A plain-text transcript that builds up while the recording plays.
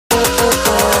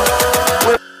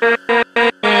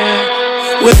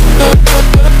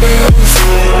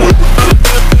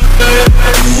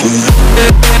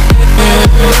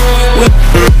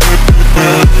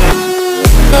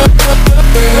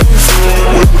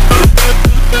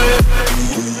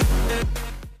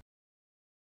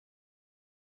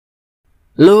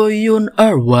Lo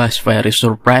Yun-er was very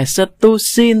surprised to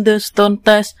see the stone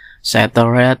test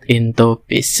shattered into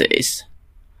pieces.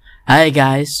 Hi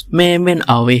guys, Memin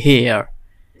Awi here.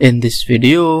 In this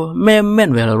video,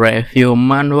 Memin will review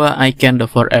Manhua I Can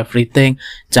Devour Everything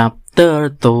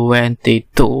chapter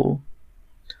 22.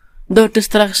 The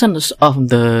destructions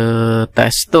of the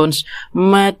test stones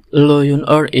made Lo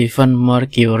Yun-er even more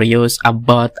curious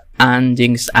about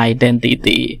Anjing's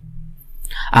identity.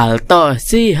 Although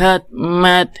she had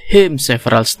met him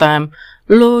several times,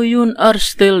 Lo Yun-er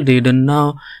still didn't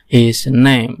know his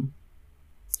name.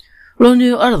 Lo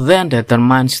Yun-er then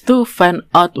determines to find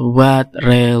out what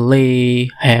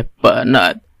really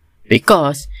happened,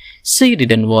 because she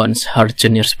didn't want her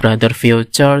junior brother's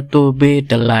future to be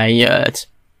delayed.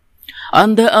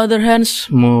 On the other hand,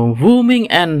 Wuming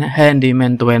and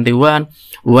Handyman 21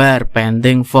 were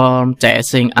pending for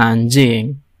chasing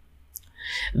Anjing.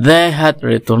 They had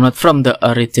returned from the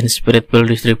origin spirit pool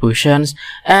distributions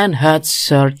and had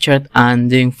searched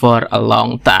Anjing for a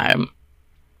long time.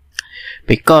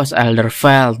 Because Elder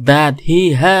felt that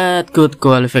he had good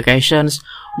qualifications,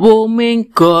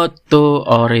 Wuming got 2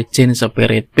 origin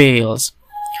spirit pills,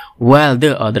 while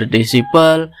the other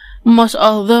disciples, most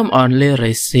of them only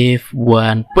received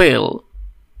 1 pill.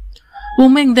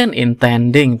 Wuming then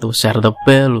intending to share the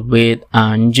pill with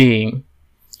Anjing,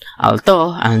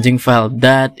 although Anjing felt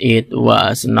that it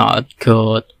was not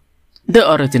good. The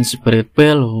origin spirit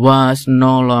pill was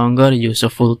no longer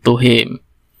useful to him.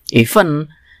 Even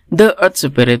the earth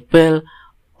spirit pill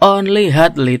only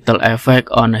had little effect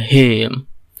on him.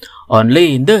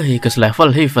 Only the highest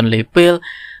level heavenly pill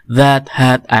that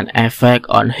had an effect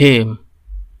on him,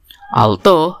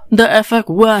 although the effect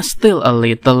was still a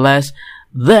little less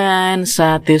than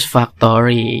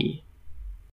satisfactory.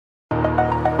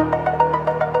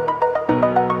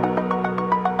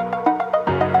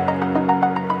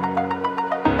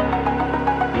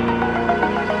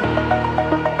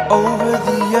 Over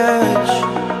the edge,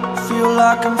 feel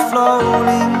like I'm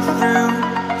floating through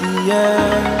the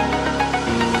air.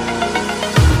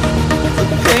 The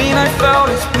pain I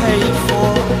felt is paid for,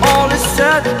 all is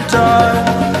said and done.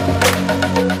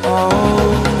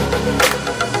 Oh,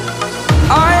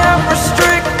 I am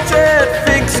restricted,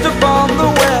 fixed upon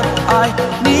the web. I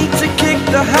need to kick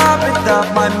the habit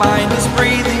that my mind is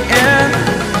breathing in.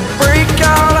 Break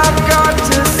out, I've got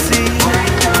to see.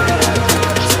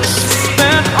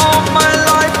 Spent all my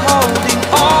life holding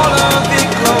all of it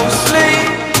closely.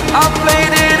 I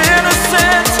played it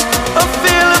innocent, a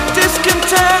feel of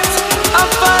discontent. I'm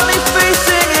finally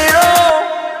facing it all,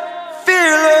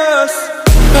 fearless.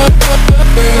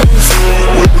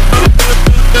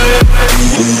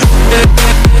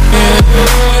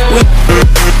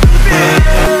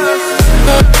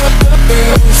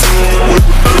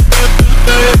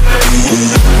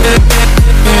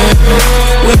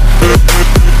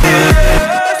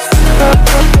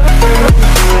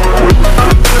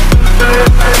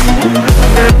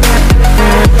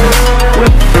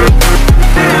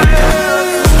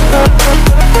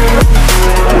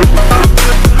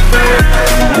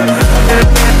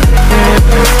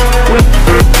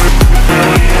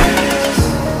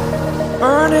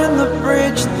 Burning the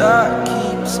bridge that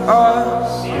keeps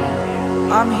us.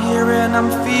 I'm here and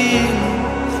I'm feeling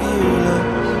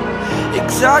fearless.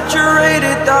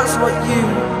 Exaggerated, that's what you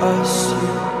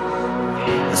assume.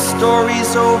 The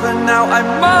story's over now, I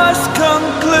must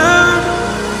conclude.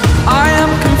 I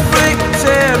am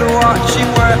conflicted, watching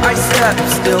where I step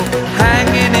still,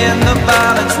 hanging in the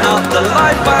balance. Not the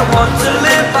life I want to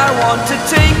live, I want to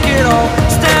take it all.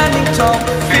 Standing tall,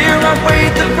 fear I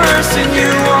weighed the person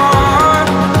you are.